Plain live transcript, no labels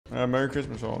Merry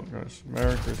Christmas all, guys.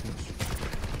 Merry Christmas.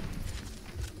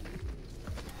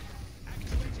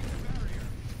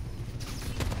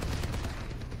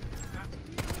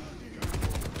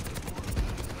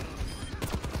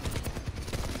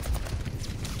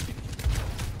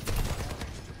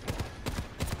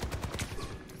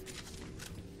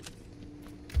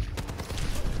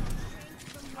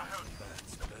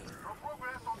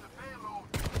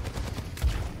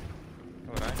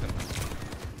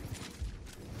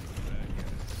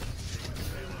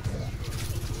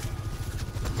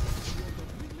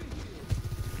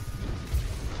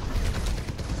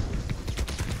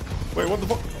 Wait, what the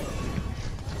fuck?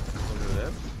 Over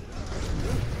there.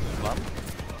 Slam.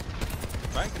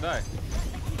 Frank can die.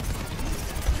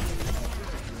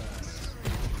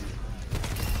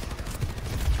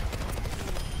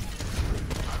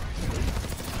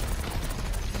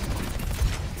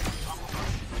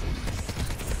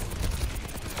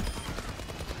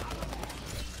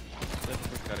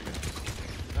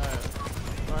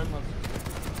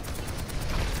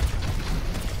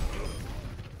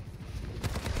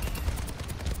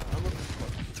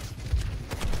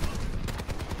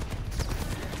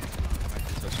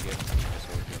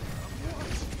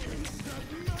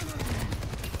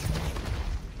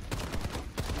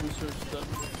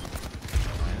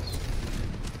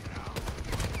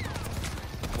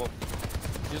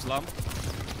 Use lamp.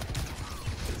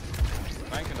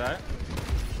 Frank can die.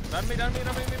 Down me.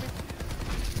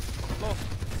 Low.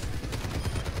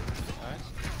 Nice.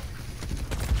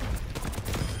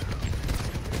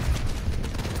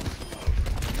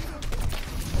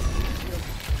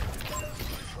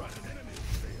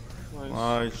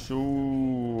 Nice.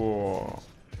 Ooh.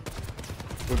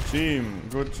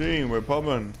 Good team. We're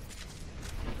popping.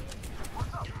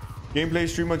 Gameplay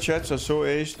streamer chats are so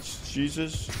aced.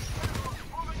 Jesus.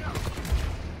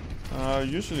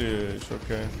 Usually it's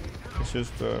okay. It's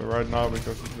just right now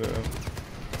because of the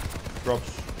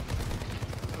drops.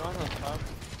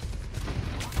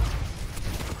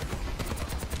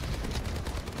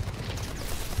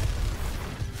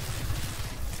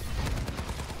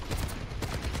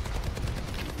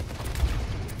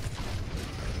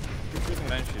 You can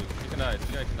range you. You can die. You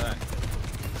can die.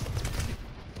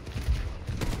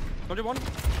 Soldier one.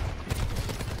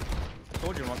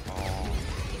 Soldier one. Oh.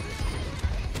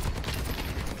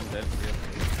 Dead for you.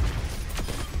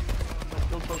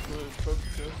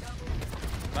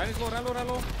 Ryan is low, run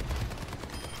low.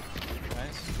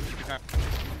 Nice.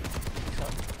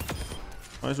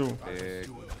 Nice. Okay,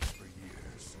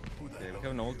 we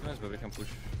have no ultimates, but we can push.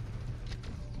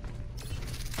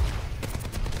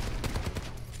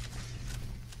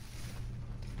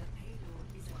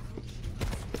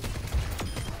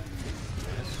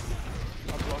 Nice.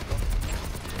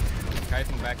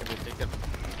 Kiting back and we'll take it.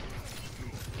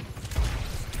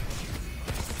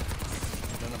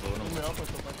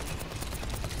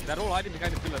 They're all hiding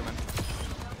behind the pillar, man.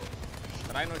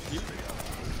 Try no shield.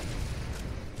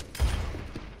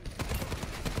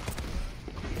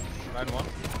 Ryan one.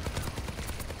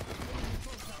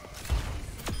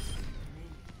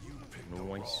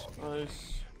 Nice.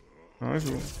 Nice.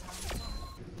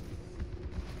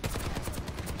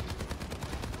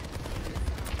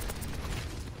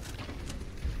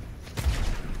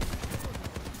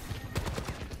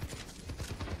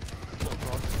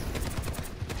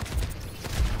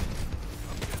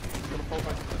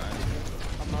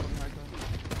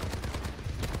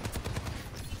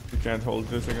 We can't hold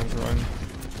this against Ryan.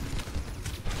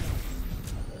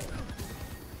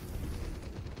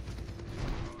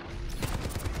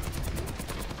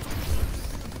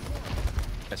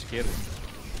 Scared.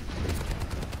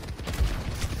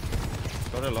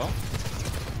 Got it low.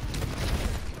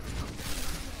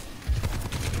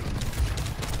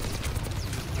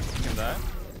 You can die.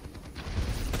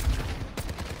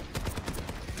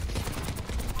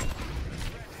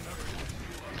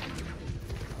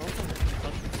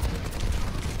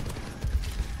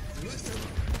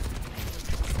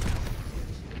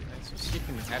 So see if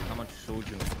you have how much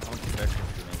soldier, how much pressure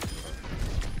you know.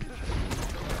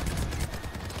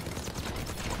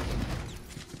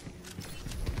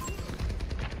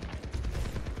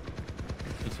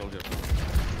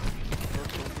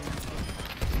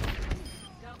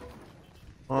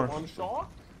 One shot?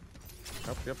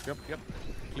 Yep.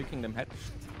 Clicking them heads.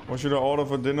 What should I order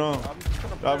for dinner?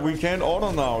 We can't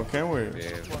order now, can we?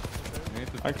 Yeah.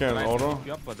 I can't order.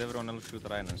 Yep, but everyone else shoot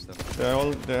Ryan and stuff.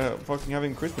 They're fucking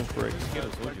having Christmas break. Kill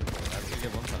a soldier. I still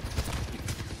get one shot.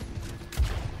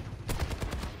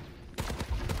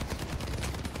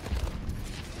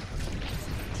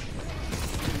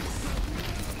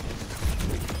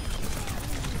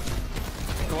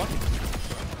 Go on.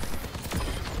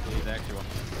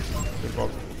 Good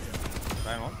fuck.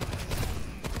 Bang one.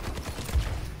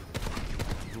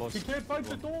 He can't fight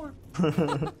the door.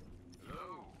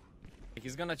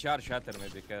 He's gonna charge shatter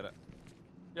maybe, Kara.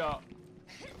 Yeah.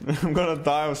 I'm gonna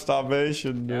die of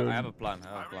starvation, dude. Yeah, I have a plan.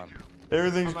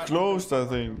 Everything's closed, I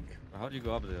think. How do you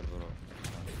go up there, bro?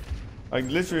 Like,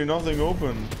 literally nothing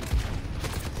open.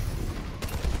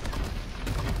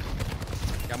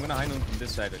 Okay, I'm gonna hide on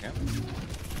this side, okay?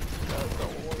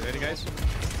 Ready, guys?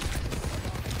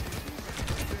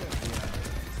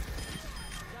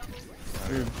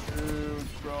 Dude.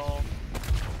 Dude, bro.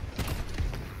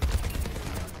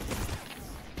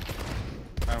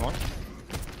 Bang one.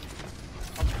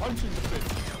 I'm punching the bitch.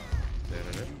 There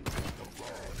it is.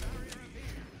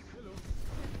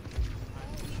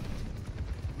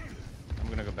 I'm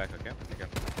gonna go back, okay? Okay.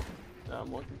 Yeah,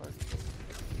 I'm walking back.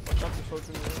 Watch out for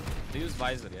soldier. They use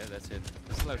visor, yeah, that's it.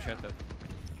 I still have shatter.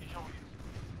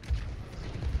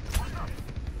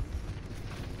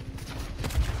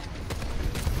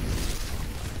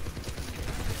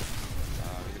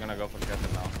 He's gonna go for shatter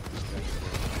now.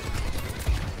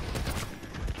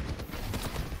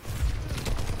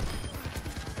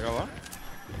 You got one?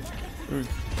 Dude.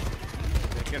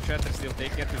 Take care, shatter still.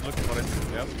 Take care, he's looking for it.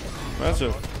 Yep. That's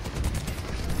it.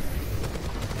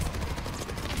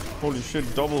 Holy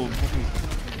shit, double.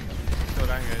 Go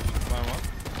down, guys. One more.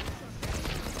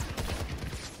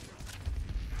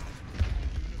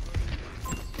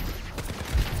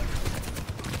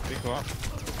 Big one.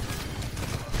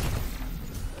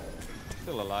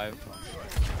 Still alive.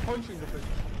 Punching the bitch.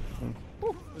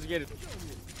 Let's get it.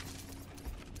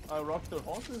 I rocked the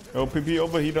horses. Oh, PP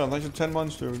overheater. Thanks for 10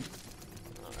 months, dude.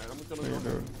 Alright, I'm gonna Thank you, go.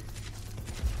 dude.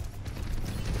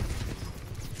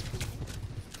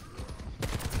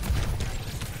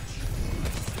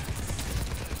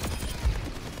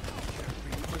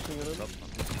 Pushing it in.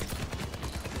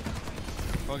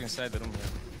 Fog inside the room here.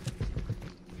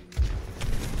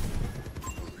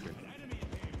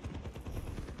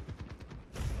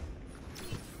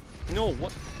 No,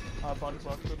 what? Body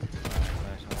blocked it.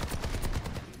 Nice.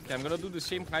 Okay, I'm gonna do the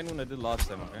same kind one I did last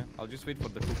time, okay? I'll just wait for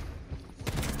the hook.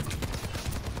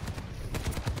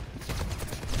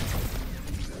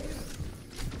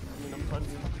 I mean, I'm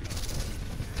punching.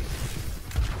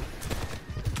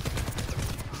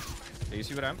 Okay, you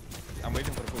see where I am? I'm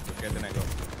waiting for the hook, okay? Then I go.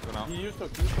 So now. He used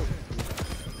hook, he used hook.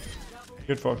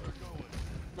 Get fucked.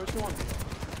 Where's the one?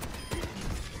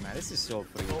 Man, this is so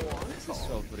free. Go on. This is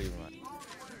so free, man.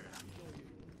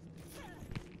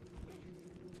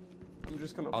 I'm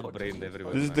just gonna Outbrained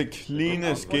everybody. This is the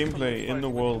cleanest gameplay in the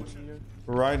world.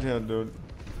 Right here, dude.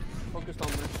 Focus on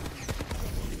this.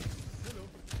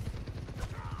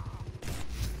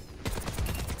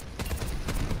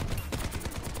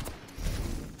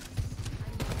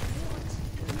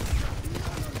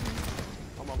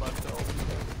 I'm about to open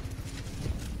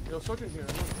it. Yo, soak in here.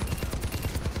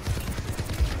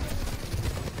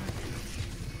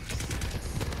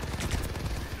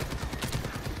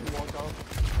 You can walk out.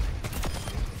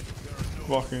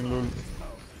 Fucking lol.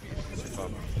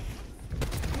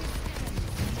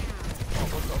 Oh,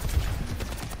 what's up?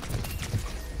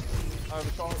 I have a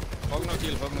shot. Fog no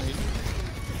heal, fog no heal.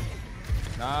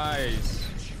 Nice.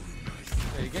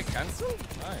 Hey, you get cancelled?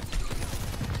 Nice.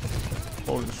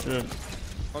 Holy shit.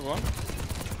 Fog one.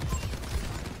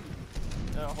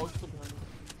 Yeah, hold still behind me.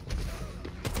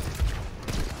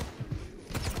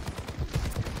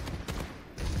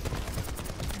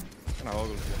 Can I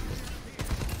hoggle here?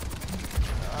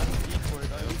 I don't eat for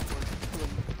it, I eat for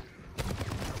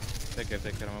it.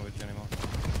 Take care, I'm not with you anymore.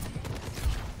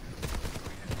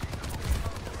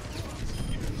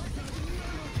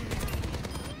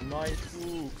 Nice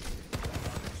move.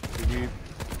 GG.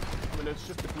 I mean, it's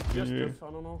just a DPS GG. diff, I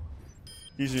don't know.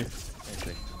 Easy.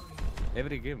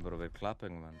 Every game, bro, we're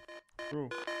clapping, man. True.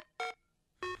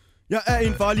 Jeg er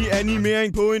en farlig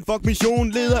animering på en fuck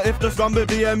mission. Leder efter svampe,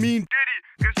 det er min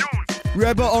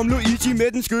rapper om Luigi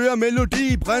med den skøre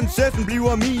melodi. Prinsessen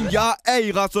bliver min, jeg er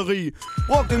i raseri.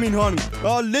 Brugte min hånd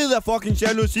og led af fucking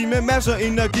jalousi. Med masser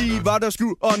energi var der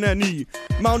sku onani.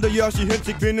 Mounter Yoshi hen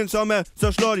til kvinden som er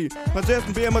så slutty.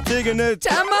 Prinsessen beder mig tiggende.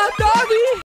 Tag mig, doggy!